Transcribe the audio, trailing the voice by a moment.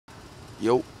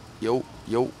Yo, yo,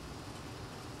 yo.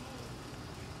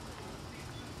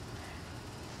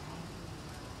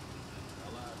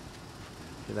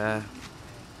 Did I?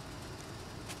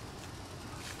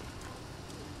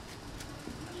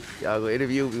 Y'all gonna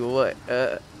interview me or what?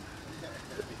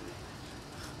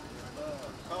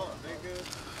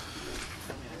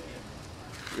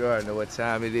 You already know what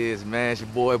time it is, man. It's your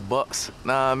boy Bucks.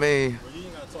 Nah, what I mean. Well, you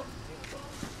ain't gotta talk.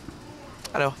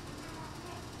 I know.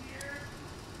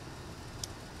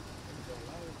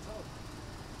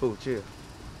 Ooh, chill.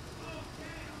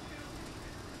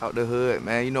 Out the hood,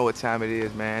 man. You know what time it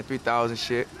is, man. 3,000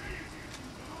 shit.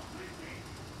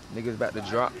 Niggas about to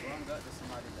drop.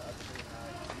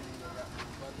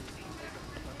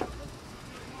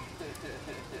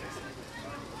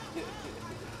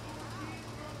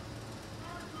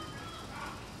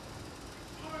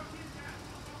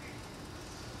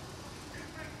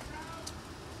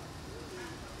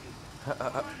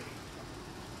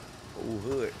 Ooh,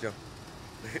 hood, Joe.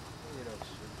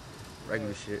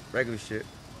 Regular shit, regular shit.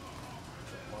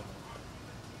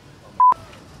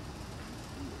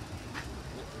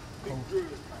 You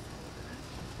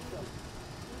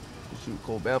shoot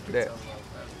Cole Bell for that.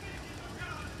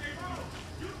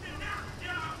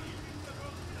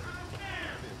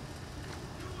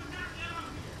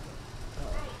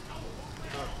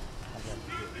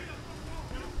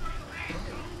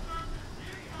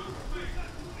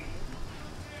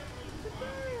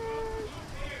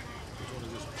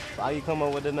 How you come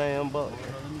up with the name Buck?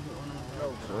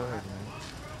 Good, man.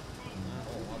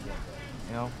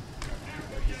 You know,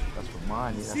 that's for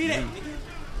mine. That's See that, me. nigga?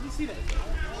 You see that?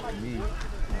 That's me. You know what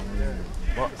I mean?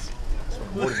 Bucks. That's what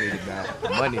I'm motivated about.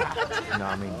 Money. You know what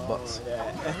I mean? Bucks.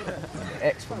 And the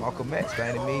X for Malcolm X by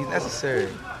any means necessary.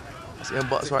 That's M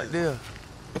Bucks right there.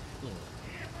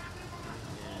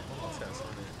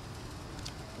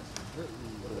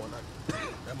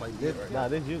 That might be it right Nah,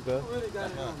 this you, cuz.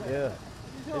 Yeah.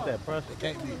 It's that pressure. It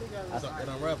can't be. It's it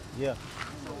unravel. Yeah.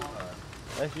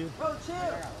 That's you.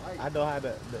 I know how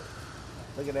to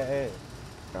look at that head.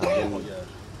 Oh, yeah.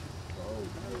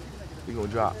 We gonna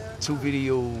drop 2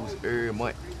 videos every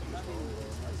month.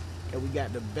 And we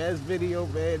got the best video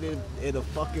man in the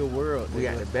fucking world. We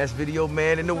got the best video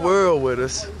man in the world with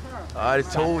us. I already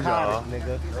told y'all.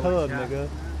 Nigga. Cub, nigga.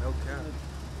 No cap.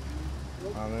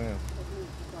 Oh man.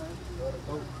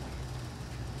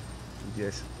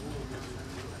 Yes.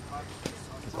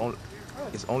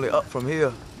 It's only up from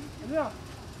here.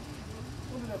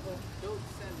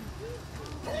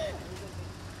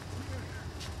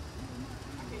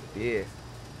 Yeah.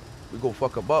 We go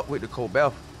fuck up with the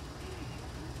Cobell.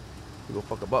 We go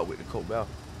fuck up with the Cobell.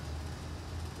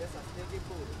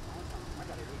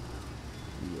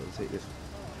 You gotta take this.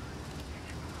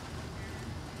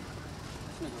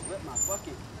 This nigga ripped my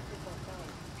bucket.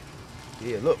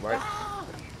 Yeah, look, right?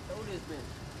 Throw this bitch.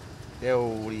 They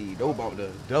already know about the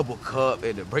double cup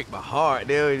and the break my heart.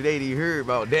 They ain't even heard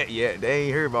about that yet. They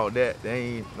ain't heard about that.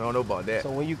 They don't know about that. So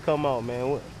when you come out, man,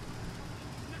 what?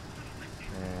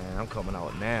 Man, I'm coming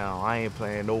out now. I ain't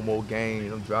playing no more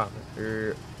games. I'm dropping.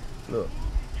 Look,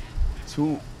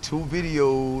 two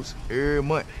videos every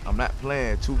month. I'm not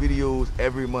playing. 2 videos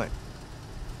every month.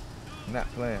 I'm not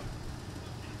playing.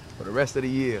 For the rest of the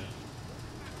year.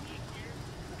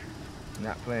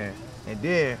 Not playing. And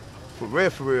then, for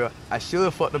real, I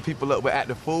should fuck them people up with Act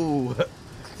the Fool.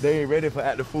 They ain't ready for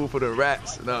Act the Fool for the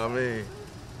rats. You know what I mean?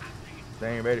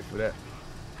 They ain't ready for that.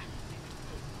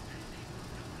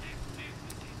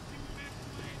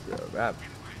 Yeah, rap.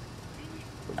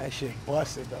 That shit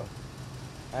busted though.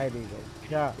 I ain't even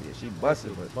count. Yeah, she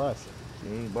busted, but Busted. she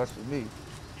ain't bust for me.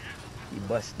 He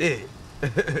busted.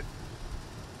 That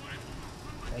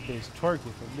bitch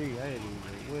twerking for me. I ain't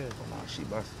even win. Nah, she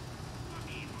busted.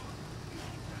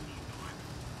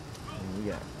 And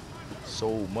we got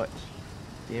so much.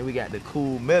 Then we got the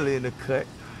Cool Melly in the cut.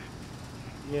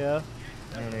 Yeah.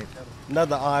 And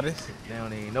Another artist. they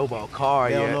don't even know about car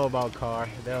They yet. don't know about car.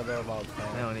 They don't know about They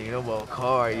car. don't even know about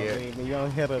car I yet. mean, the young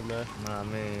hitter, man. Nah,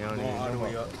 man, they don't even All the know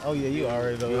way about. up. Oh yeah, you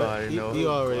already know. You it. already know. You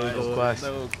already No know. it.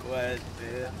 question. No question.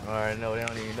 I already know. They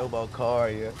don't even know about car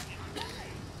yet.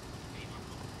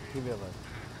 Give me a look.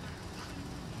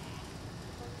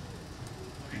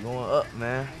 We going up,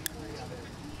 man.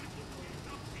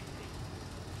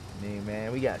 I mean,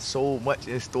 man, we got so much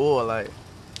in store. Like,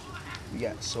 we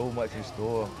got so much in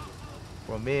store.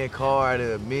 From me and Car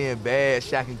to me and Bad,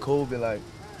 Shaq and Kobe, like,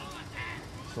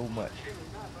 so much.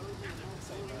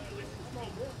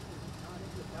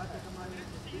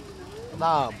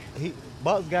 Nah,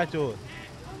 Bucks got yours.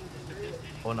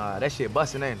 Oh, nah, that shit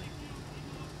busting, ain't it?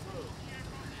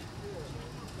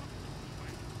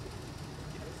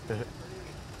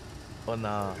 Or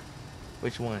nah?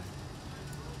 Which one?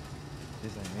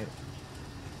 This ain't it.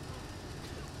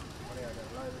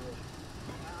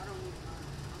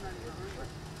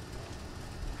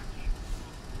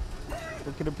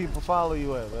 Where can the people follow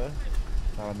you at, man?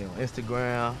 Follow me on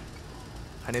Instagram,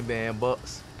 Honey Band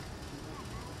Bucks,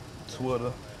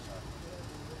 Twitter,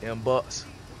 M Bucks.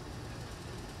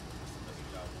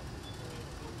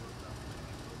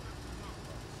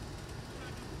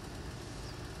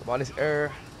 About this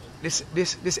area,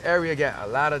 this area got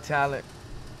a lot of talent,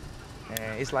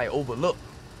 and it's like overlooked.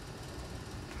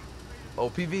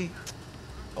 OPV,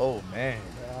 oh man.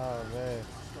 Oh, man.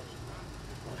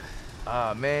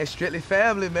 Ah man, strictly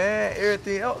family, man.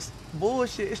 Everything else,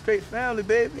 bullshit. It's straight family,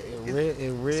 baby.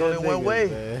 It's only one way.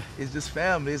 Man. It's just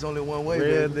family. It's only one way,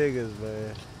 Real baby. niggas,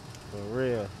 man. For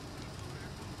real.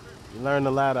 You learned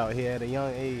a lot out here at a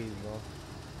young age, bro.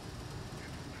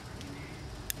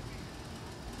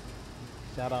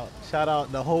 Shout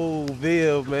out the whole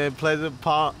Ville, man. Pleasant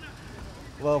Park,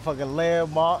 motherfucking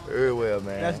Landmark. Very well,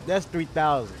 man. That's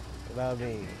 3,000. You know what I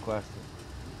mean? Question.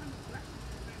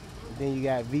 Then you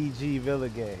got VG Villa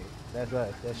Gang. That's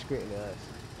us. That's strictly us.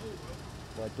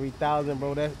 But 3,000,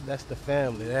 bro, that's the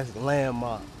family. That's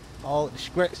Landmark. All the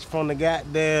scratch from the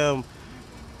goddamn.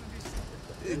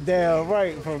 Damn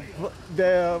right.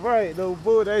 No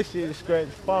bull, that shit is scratch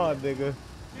farm, nigga.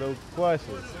 No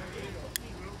questions.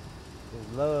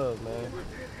 It's love, man.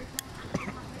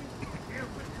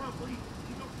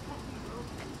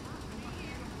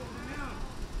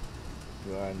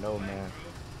 You already know, man.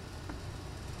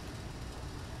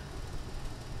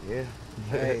 Yeah.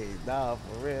 Hey, nah,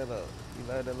 for real though. You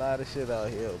learned a lot of shit out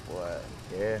here, boy.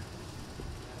 Yeah.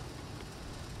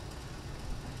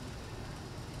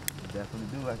 You definitely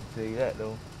do. I can tell you that,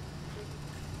 though.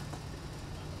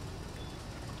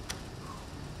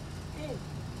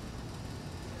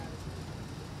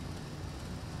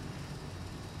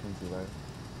 Thank you, right?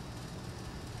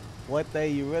 One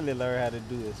thing you really learn how to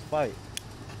do is fight.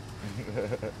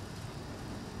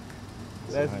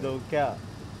 That's no cap.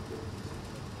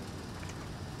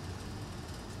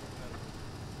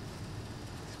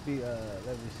 Let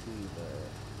me see, man.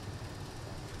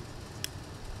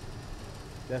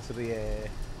 That's what he had.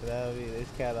 You know what I mean?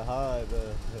 It's kind of hard,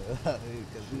 though.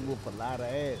 Because we whoop a lot of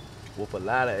ass. Whoop a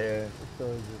lot of ass. So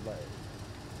it's just like,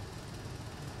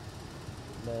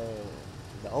 man,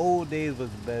 the old days was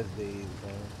the best days,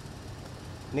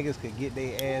 man. Niggas could get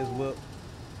their ass whooped.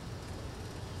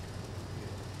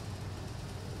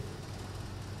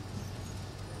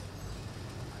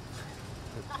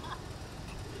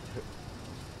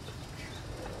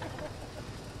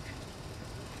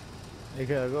 Hey,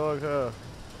 go.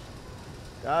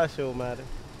 God show matter.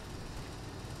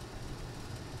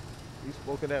 You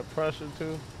spoke of that pressure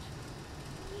too?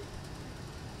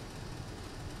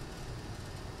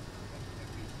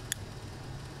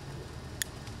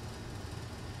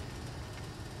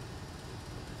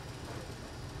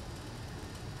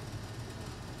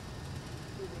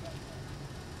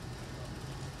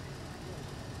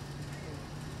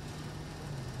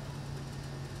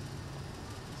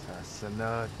 That's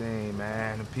another thing,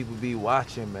 man. The people be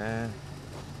watching, man.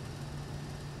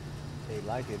 They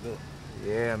like it, though.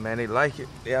 Yeah, man, they like it.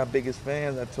 They our biggest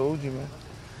fans, I told you, man.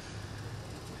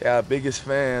 They our biggest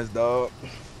fans, dog.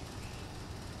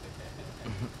 I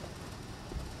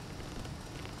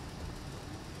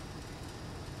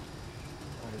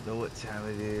don't know what time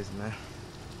it is, man.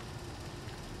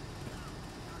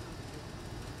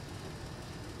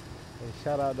 And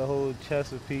shout out the whole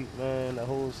Chesapeake, man, the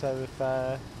whole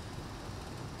 75.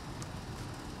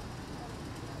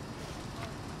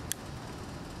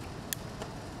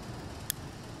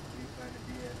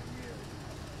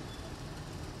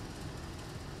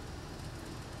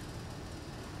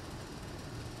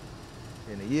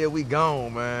 In a year we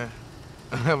gone, man.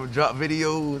 I'm gonna drop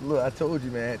videos. Look, I told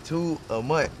you, man, 2 a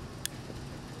month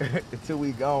until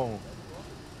we gone.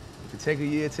 If it take a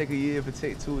year, take a year. If it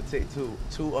take 2, take 2.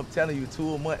 I'm telling you,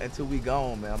 2 a month until we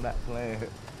gone, man. I'm not playing.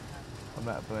 I'm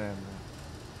not playing, man.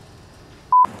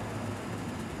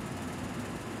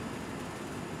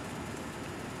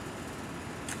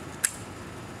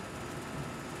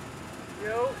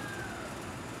 Yo.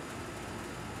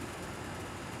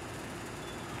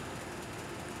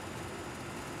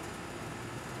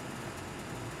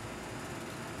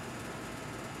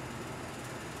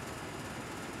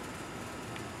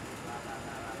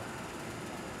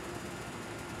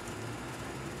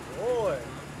 Boy.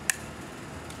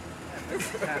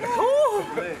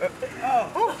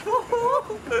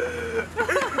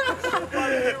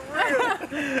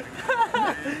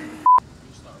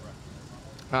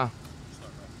 Huh?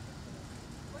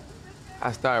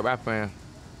 I started rapping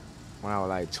when I was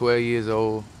like 12 years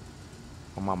old,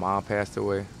 when my mom passed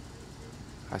away.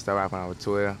 I started rapping when I was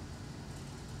 12.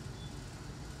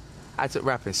 I took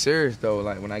rapping serious though,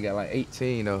 like when I got like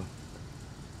 18 though.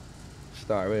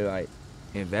 Started really like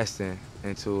investing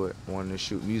into it, wanting to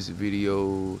shoot music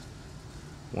videos,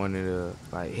 wanted to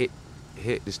like hit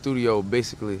the studio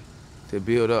basically to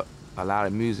build up a lot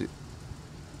of music.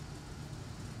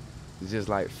 Just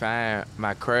like find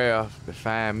my craft, to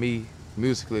find me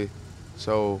musically.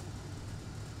 So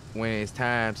when it's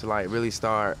time to like really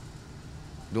start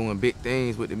doing big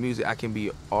things with the music, I can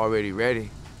be already ready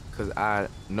because I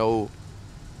know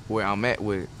where I'm at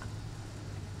with it.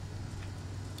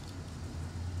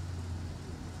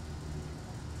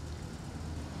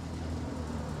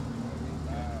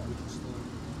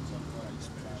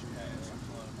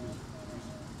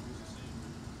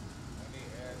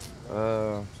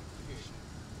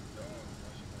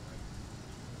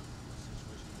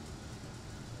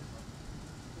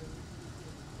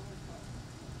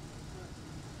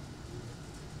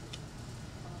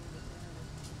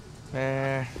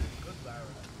 Man,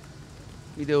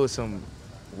 we deal with some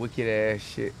wicked ass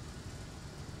shit.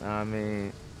 I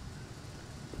mean,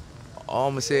 all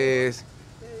I'ma say is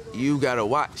you gotta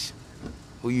watch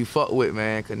who you fuck with,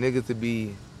 man, cause niggas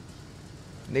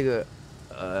nigga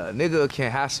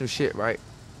can have some shit, right?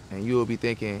 And you'll be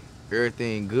thinking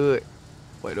everything good,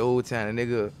 but the whole time the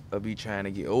nigga will be trying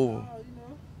to get over.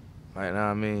 Like, know what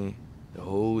I mean? The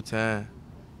whole time.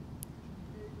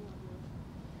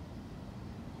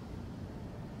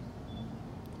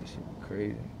 This shit be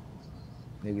crazy.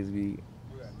 Niggas be,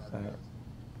 like,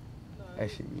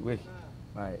 that shit be wicked.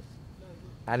 Like,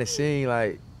 I done seen,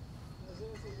 like,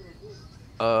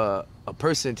 a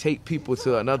person take people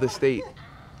to another state,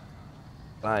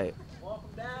 like,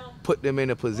 put them in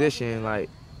a position, like,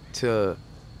 to,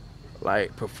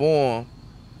 like, perform,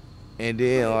 and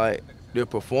then, like, their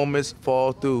performance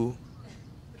fall through.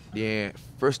 Then,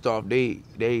 first off, they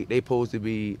supposed to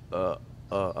be a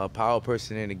power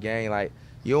person in the game. Like,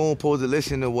 you don't supposed to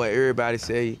listen to what everybody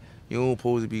say. You don't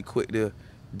supposed to be quick to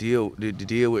deal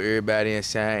with everybody and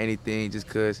sign anything just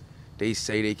cause they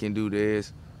say they can do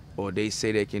this or they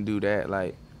say they can do that.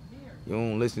 Like, you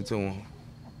don't listen to them.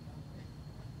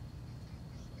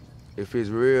 If it's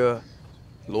real,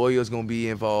 lawyers gonna be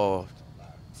involved.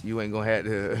 You ain't gonna have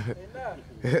to.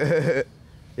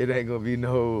 It ain't gonna be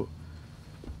no,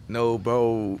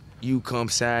 bro, you come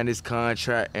sign this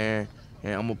contract and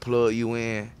I'm gonna plug you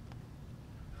in.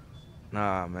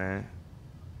 Nah, man.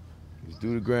 Just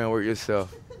do the groundwork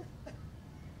yourself.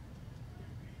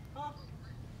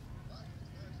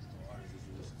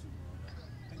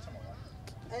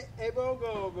 Hey, bro,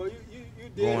 go, bro. You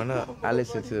did. Growing up, I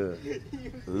listened to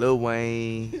Lil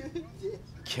Wayne,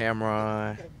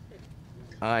 Cameron,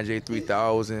 Andre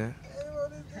 3000.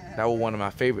 That was one of my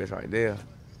favorites right there.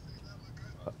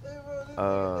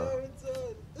 A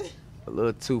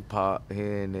little Tupac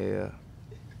here and there.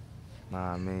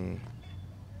 Nah, I mean,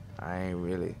 I ain't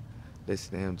really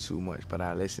listen to him too much, but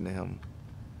I listen to him.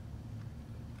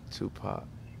 Tupac.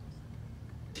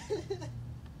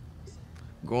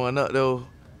 Growing up though,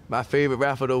 my favorite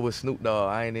rapper though was Snoop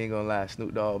Dogg. I ain't even gonna lie,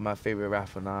 Snoop Dogg was my favorite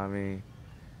rapper, nah I mean.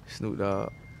 Snoop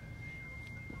Dogg.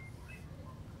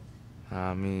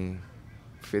 Nah I mean,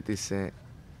 50 Cent.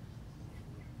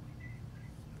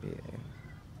 Yeah.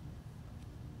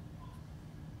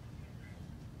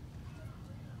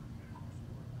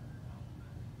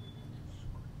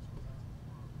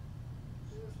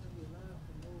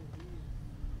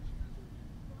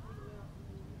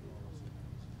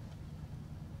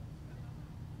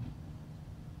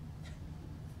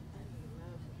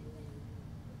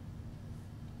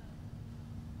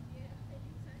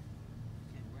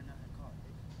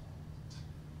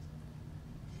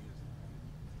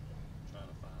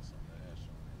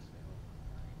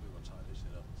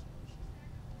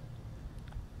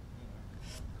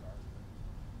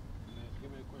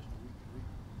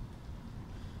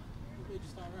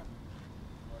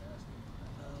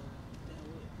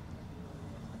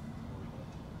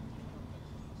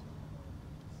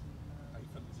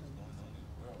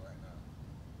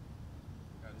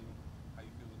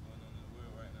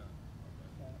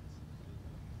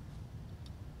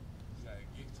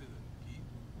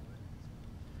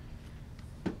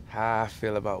 How I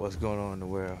feel about what's going on in the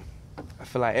world. I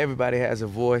feel like everybody has a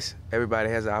voice. Everybody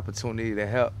has an opportunity to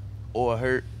help or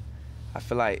hurt. I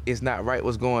feel like it's not right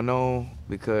what's going on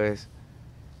because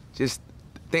just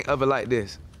think of it like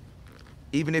this.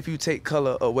 Even if you take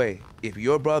color away, if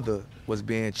your brother was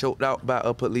being choked out by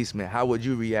a policeman, how would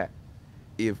you react?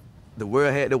 If the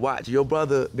world had to watch your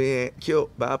brother being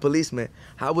killed by a policeman,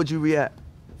 how would you react?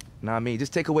 Know what I mean?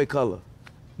 Just take away color.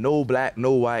 No black,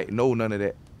 no white, no none of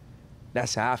that.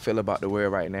 That's how I feel about the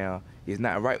world right now. It's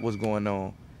not right what's going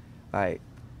on. Like,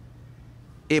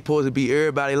 it's supposed to be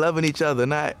everybody loving each other,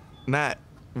 not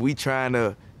we trying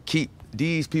to keep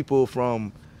these people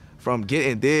from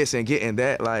getting this and getting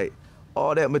that. Like,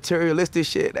 all that materialistic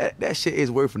shit, that shit is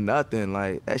worth nothing.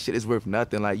 Like, that shit is worth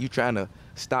nothing. Like, you trying to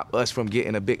stop us from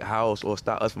getting a big house or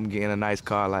stop us from getting a nice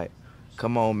car. Like,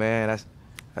 come on, man.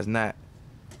 That's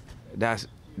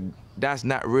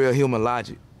not real human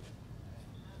logic.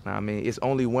 Know what I mean? It's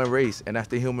only one race, and that's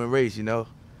the human race, you know? Know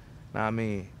what I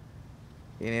mean?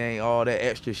 It ain't all that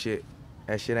extra shit.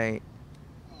 That shit ain't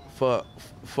for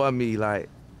me. Like,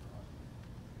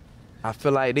 I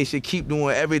feel like they should keep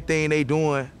doing everything they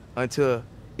doing until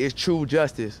it's true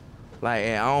justice. Like,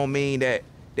 and I don't mean that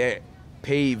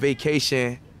paid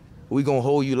vacation, we gonna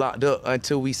hold you locked up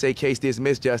until we say case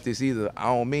dismissed justice either. I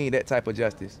don't mean that type of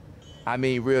justice. I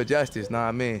mean real justice, know what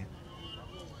I mean?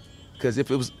 Cause if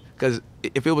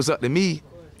it was up to me,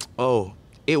 oh,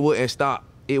 it wouldn't stop.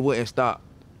 It wouldn't stop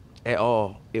at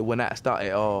all. It would not stop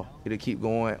at all. It'll keep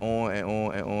going on and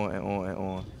on and on and on and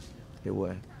on. It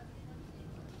wouldn't.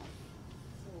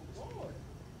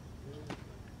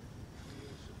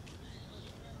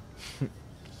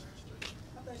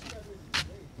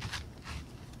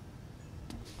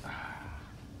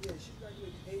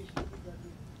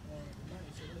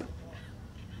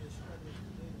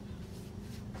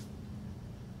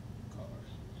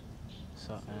 What's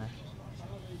up, man?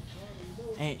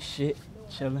 Ain't shit,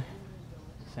 chillin'.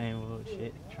 Same old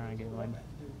shit, trying to get money.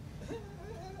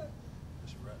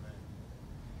 That's your rap name.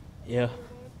 Yeah,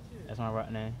 that's my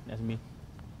rap name. That's me. You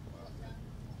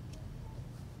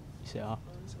said, huh?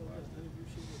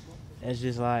 That's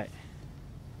just like,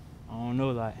 I don't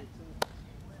know, like,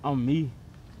 I'm me.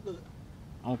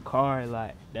 I'm Car,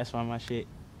 like, that's why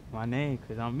my name,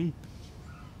 cause I'm me. You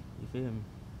feel me?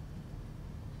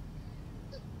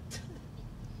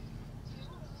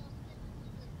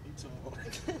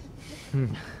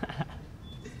 It's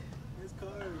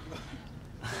Carter, bro.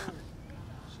 Shit,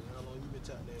 how long you been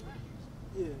tapped in with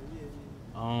these? Yeah.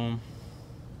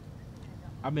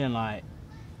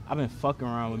 I've been fucking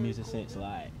around with music since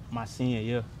like my senior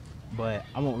year, but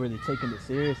I won't really taking it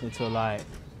serious until like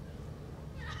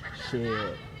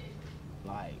shit,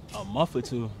 like a month or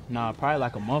two. Nah, probably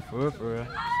like a month for real. For real.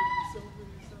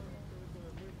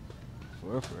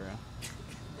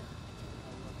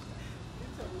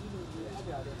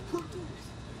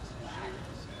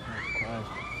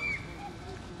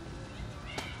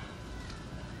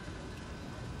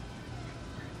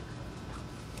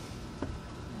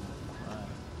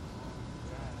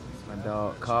 My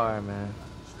dog Car, man.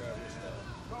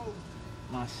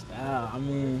 My style, I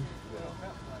mean,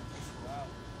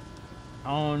 I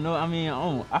don't know. I mean,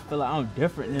 I feel like I'm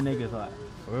different than niggas, like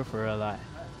for real. Like,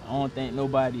 I don't think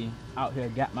nobody out here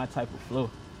got my type of flow.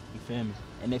 You feel me?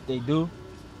 And if they do,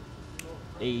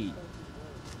 they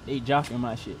jocking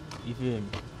my shit. You feel me?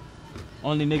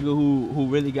 Only nigga who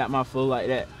really got my flow like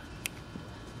that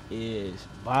is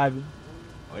Bobby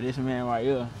or this man right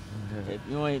here. If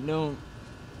you ain't know,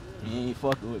 you ain't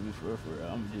fucking with me for real.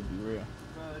 I'ma just be real. No,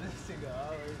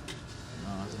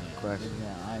 I'm saying Question.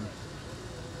 Yeah,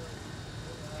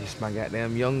 It's my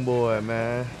goddamn young boy,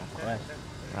 man. question.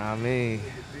 I mean,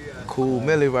 cool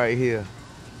Millie right here.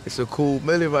 It's a cool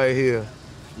Millie right here.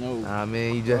 No. I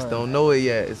mean, you just don't know it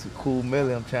yet. It's a cool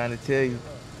Millie, I'm trying to tell you.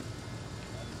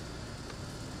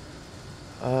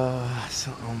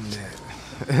 Something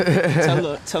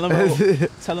that.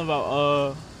 Tell him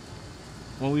about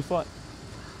when we fought.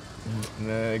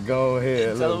 Man, go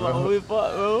ahead. Tell Look, him about when bro. we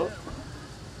fought, bro.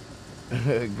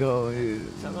 Go ahead.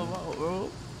 Tell him about, bro.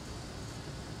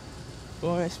 Go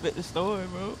ahead and spit the story,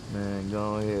 bro. Man,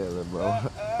 go ahead, little bro.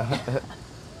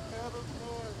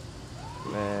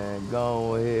 Man,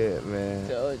 go ahead, man.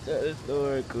 Tell the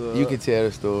story, cool. You can tell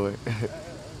the story.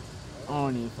 I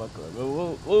don't even fuck up,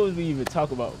 bro. What was we even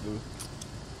talk about, bro?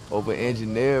 Over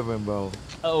engineering, bro.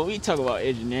 Oh, we talk about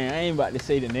engineering. I ain't about to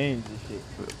say the names and shit.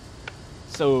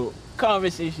 So,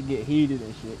 conversation get heated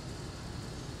and shit.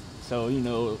 So, you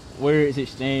know, words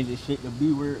exchange and shit. The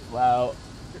B word fly out.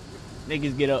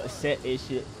 Niggas get upset and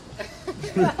shit.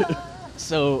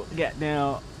 So,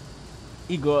 goddamn,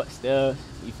 he go upstairs,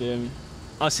 you feel me?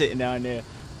 I'm sitting down there.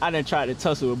 I done tried to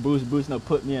tussle with Bruce. Bruce done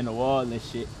put me in the wall and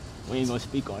shit. We ain't gonna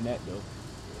speak on that though.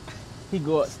 He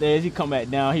go upstairs, he come back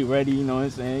down, he ready, you know what I'm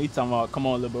saying? He talking about, come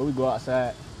on little bro, we go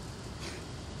outside.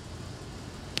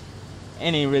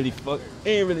 Ain't really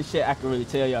shit I can really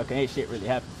tell y'all, cause ain't shit really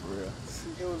happen for real.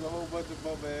 It was a whole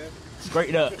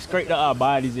Scraped up our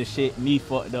bodies and shit. Me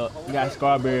fucked up. We got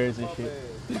strawberries and shit.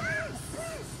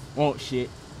 Want shit.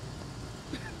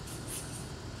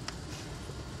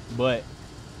 But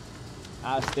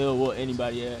I still want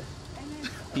anybody else.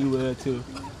 He will too.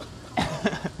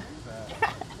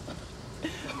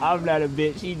 I'm not a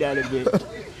bitch. He not a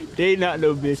bitch. They not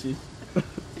no bitches.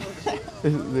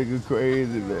 This nigga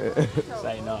crazy, man. It's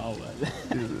like, no, This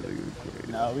nigga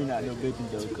crazy. no, we not no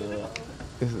bitches though, cuz.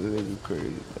 This nigga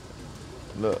crazy.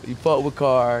 Look, you fuck with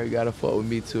Car, you gotta fuck with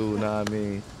me too, know what I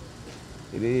mean?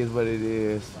 It is what it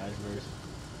is, Vice versa.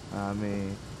 know what I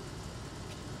mean?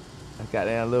 I got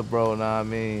that little bro, know what I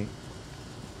mean?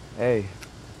 Hey,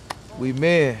 we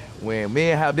men. When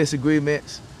men have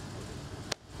disagreements,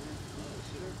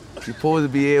 you're supposed to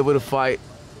be able to fight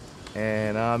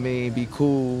and, know what I mean, be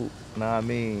cool, know what I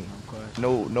mean?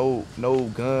 No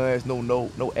guns,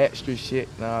 no extra shit,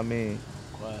 know what I mean?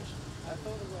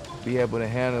 Be able to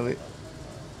handle it.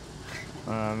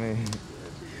 Know what I mean?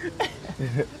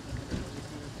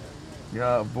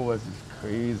 Y'all boys is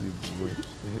crazy, boy.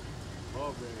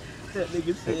 That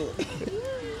nigga said.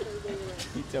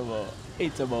 He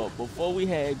talking about before we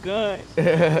had guns, we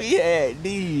had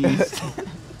these.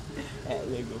 That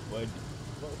nigga funny.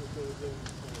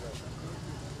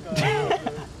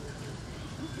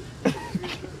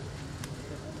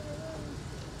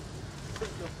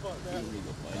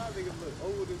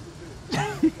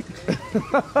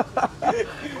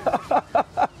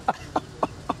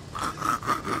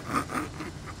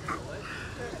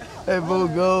 Hey, bro,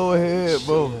 go ahead,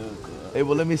 bro. Hey,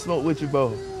 well, let me smoke with you,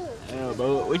 bro. Yeah,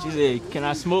 bro, what you say? Can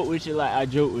I smoke with you like I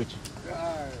joke with you?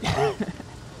 All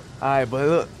right, but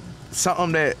look,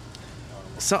 something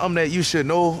that you should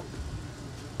know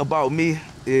about me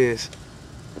is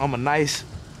I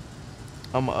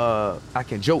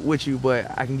can joke with you, but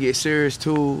I can get serious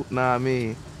too, know what I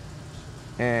mean?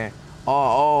 And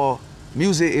all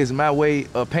music is my way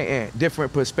of painting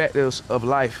different perspectives of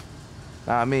life.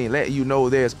 Know what I mean, letting you know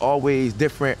there's always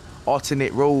different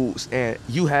alternate roads, and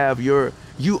you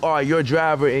are your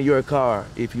driver in your car,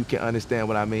 if you can understand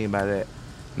what I mean by that.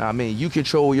 Know what I mean? You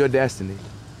control your destiny. Know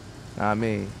what I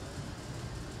mean?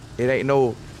 It ain't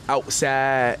no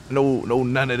outside, no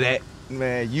none of that.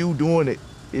 Man, you doing it.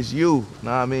 It's you.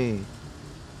 Know what I mean?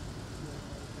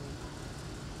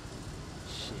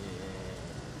 Shit.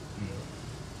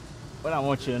 What I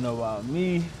want you to know about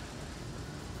me,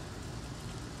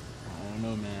 I don't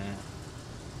know, man.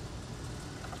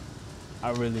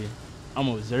 I'm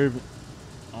observant.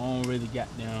 I don't really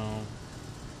goddamn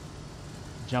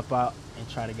jump out and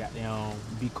try to goddamn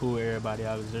be cool with everybody.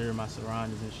 I observe my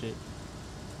surroundings and shit.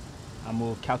 I'm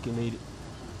more calculated.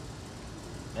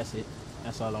 That's it.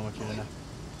 That's all I want you to know.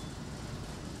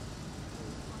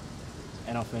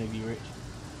 And I'm finna be rich.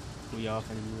 We all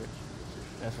finna be rich.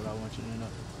 That's what I want you to know.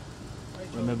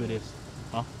 Remember this.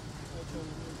 Huh?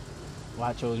 Why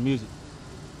I chose music?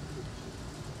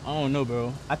 I don't know,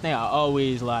 bro. I think I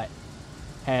always like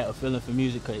had a feeling for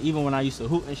music, cause even when I used to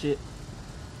hoop and shit,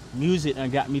 music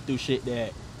done got me through shit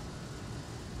that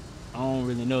I don't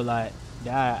really know, like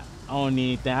that I don't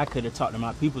need anything I could have talked to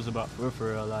my peoples about for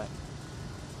real. Like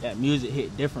that music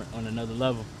hit different on another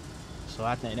level. So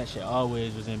I think that shit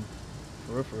always was in me.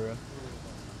 For real.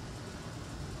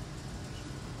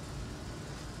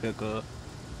 Pick up.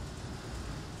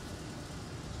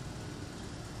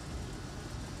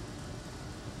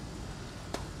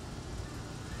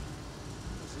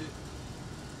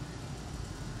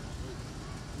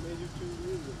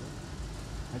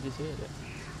 I just said that.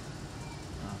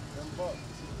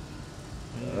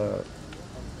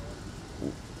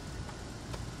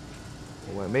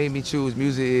 What made me choose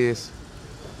music is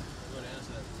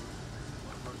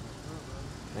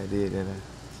I did, and I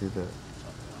see that.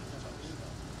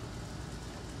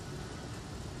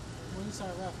 When you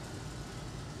started rapping?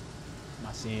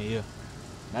 My senior year.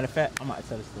 Matter of fact, I might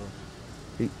tell the story.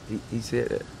 He said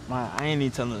that. I ain't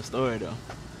even telling the story though.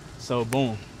 So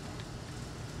boom,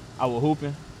 I was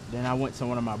hooping. Then I went to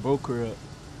one of my bro crib,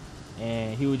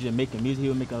 and he was just making music. He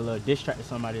was making a little diss track to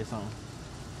somebody or something,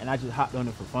 and I just hopped on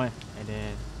it for fun. And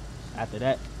then after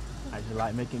that, I just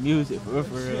like making music for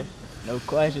real. No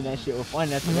question, that shit was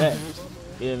fun after that.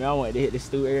 Yeah, man, I wanted to hit the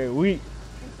studio every week.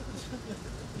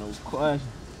 No question.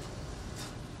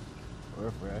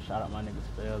 For real. Shout out my niggas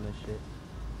Phil and shit.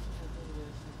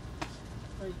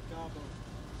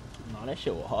 No, that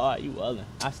shit was hard. You wasn't.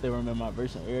 I still remember my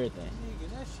verse and everything. Nigga,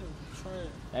 that shit was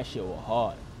trash. That shit was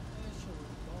hard. That shit was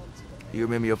bomb to You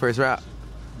remember your first rap?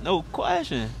 No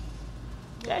question.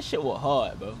 That shit was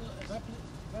hard, bro. If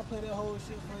I play that whole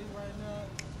shit for you right now,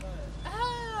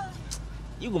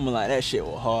 You gonna be like, that shit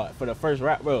was hard. For the first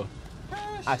rap, bro,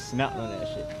 I snapped on that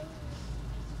shit.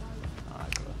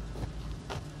 Alright,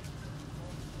 cool.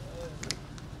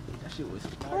 That shit was I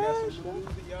got trash. some moves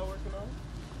that y'all working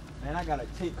on. Man, I got a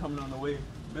tape coming on the way.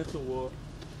 Mental War.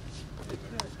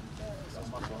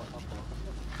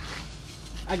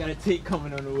 I got a tape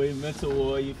coming on the way. Mental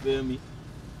War, you feel me?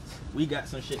 We got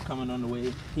some shit coming on the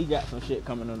way. He got some shit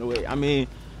coming on the way. I mean,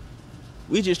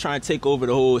 we just trying to take over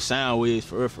the whole sound waves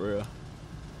for real, for real.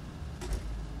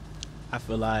 I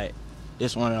feel like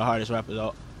it's one of the hardest rappers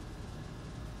out.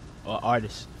 Or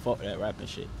artists. Fuck that rapping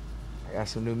shit. I got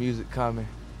some new music coming.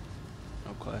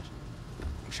 No question.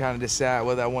 I'm trying to decide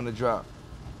whether I want to drop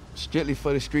Strictly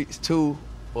for the Streets 2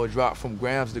 or drop From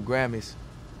Grams to Grammys.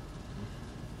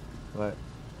 But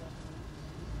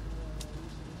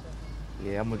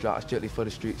yeah, I'm gonna drop Strictly for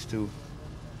the Streets 2.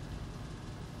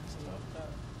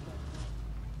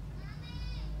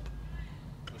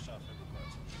 What's your favorite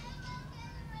cartoon?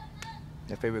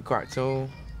 Your favorite cartoon?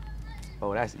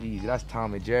 Oh, that's easy. That's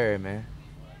Tom and Jerry, man.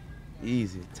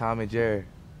 Easy. Tom and Jerry.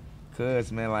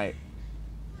 Cause man, like,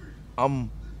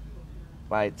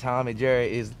 Tom and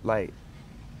Jerry is like,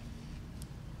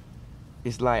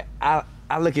 it's like I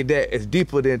look at that as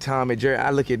deeper than Tom and Jerry.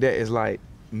 I look at that as like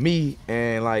me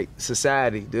and like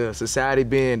society. The society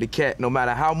being the cat. No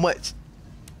matter how much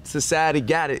society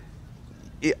got it,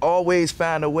 it always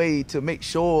find a way to make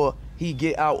sure he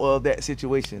get out of that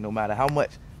situation. No matter how much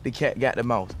the cat got the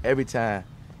mouse. Every time.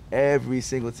 Every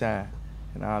single time.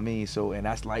 You know what I mean? So, and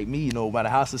that's like me, no matter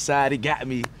how society got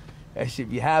me, that shit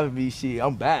be having me, shit,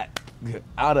 I'm back.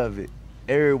 Out of it.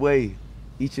 Every way.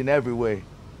 Each and every way.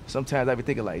 Sometimes I be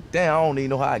thinking like, damn, I don't even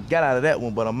know how I got out of that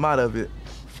one, but I'm out of it.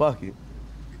 Fuck it.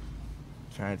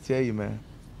 Trying to tell you, man.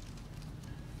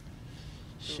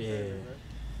 Shit.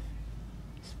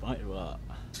 SpongeBob.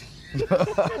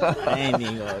 I ain't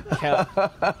even gonna count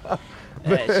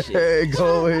that shit. Hey,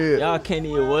 go ahead. Y'all can't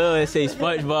even well and say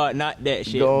SpongeBob, not that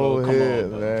shit, Go bro. Come ahead, on,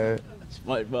 bro. man.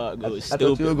 SpongeBob goes I stupid.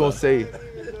 thought you were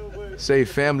gonna say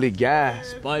Family Guy.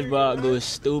 SpongeBob goes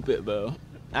stupid, bro.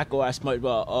 I can watch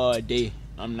SpongeBob all day.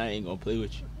 I'm not even gonna play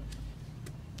with you.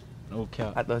 No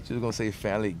cap. I thought you were gonna say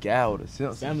Family Guy or the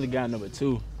Simpsons. Family Guy number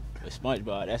 2, but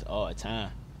SpongeBob, that's all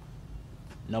time.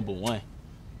 Number 1.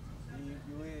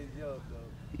 You is young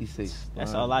though. He say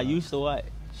That's all I used to watch.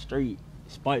 Straight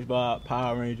SpongeBob,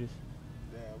 Power Rangers,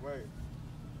 Damn right.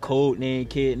 Codename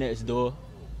Kid Next Door,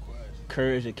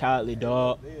 Courage the Cowardly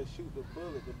Dog. They'll shoot the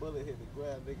bullet hit the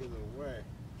ground, niggas will run,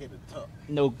 hit the top.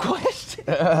 No question.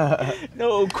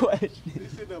 No question.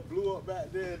 This shit done blew up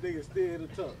back there, niggas still in the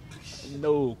top.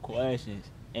 No questions.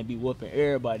 And be whooping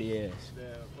everybody ass.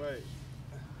 Damn right.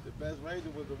 The best Ranger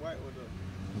was the white one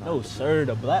though. No sir,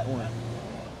 the black one.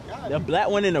 Y'all The black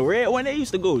one and the red one, they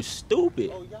used to go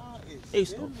stupid. Oh y'all is They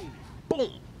used to silly. boom,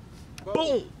 Bro,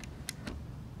 boom.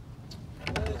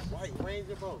 this White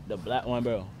Ranger, bro. The black one,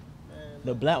 bro. Man,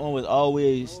 The black one was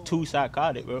always too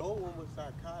psychotic, the bro. old one was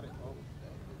psychotic, bro.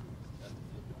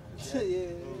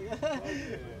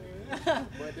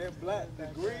 But that black, the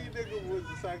green nigga was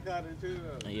a psychotic too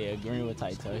though. Yeah, Green was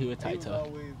tight toe. He was He tight was toe.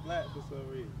 always black for some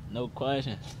reason. No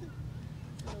question.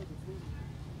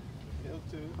 Him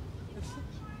too.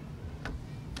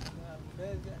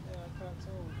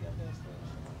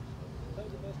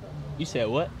 You said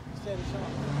what?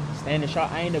 Standing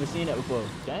Shark. I ain't never seen that before.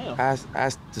 Damn.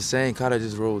 That's the same car that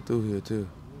just rolled through here too.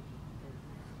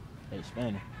 Hey,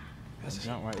 Spanish. That's a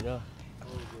jump right there.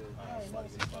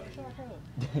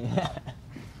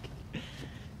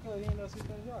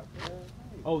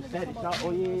 Oh, Static Shock.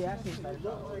 Oh, yeah, I seen Static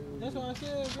Shock. That's what I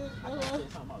said, bitch. I thought you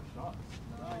said something about Shark.